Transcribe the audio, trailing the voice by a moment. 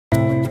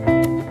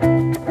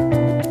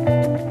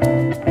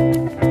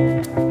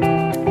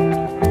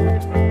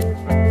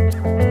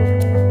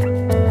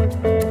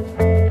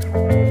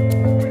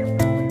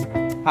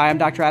I'm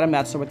Dr. Adam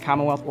Metzler with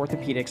Commonwealth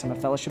Orthopaedics. I'm a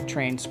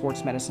fellowship-trained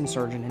sports medicine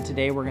surgeon, and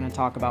today we're going to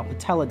talk about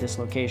patella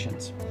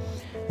dislocations.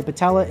 The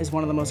patella is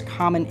one of the most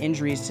common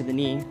injuries to the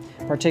knee,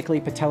 particularly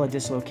patella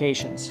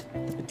dislocations.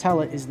 The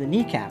patella is the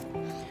kneecap.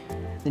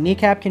 The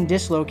kneecap can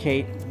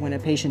dislocate when a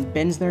patient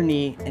bends their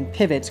knee and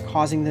pivots,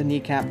 causing the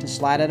kneecap to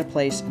slide out of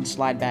place and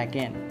slide back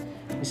in.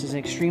 This is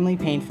extremely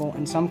painful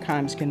and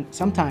sometimes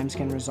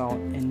can result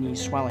in knee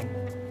swelling.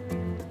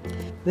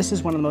 This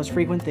is one of the most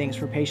frequent things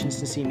for patients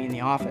to see me in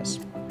the office.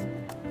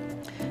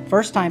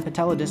 First-time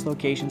patella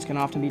dislocations can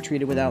often be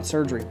treated without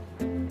surgery.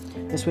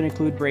 This would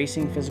include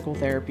bracing, physical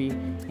therapy,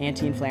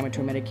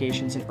 anti-inflammatory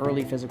medications, and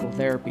early physical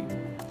therapy.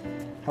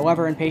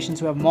 However, in patients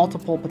who have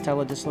multiple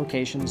patella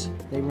dislocations,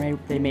 they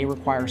may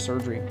require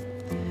surgery.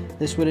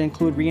 This would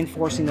include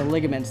reinforcing the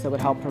ligaments that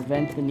would help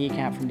prevent the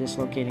kneecap from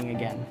dislocating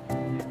again.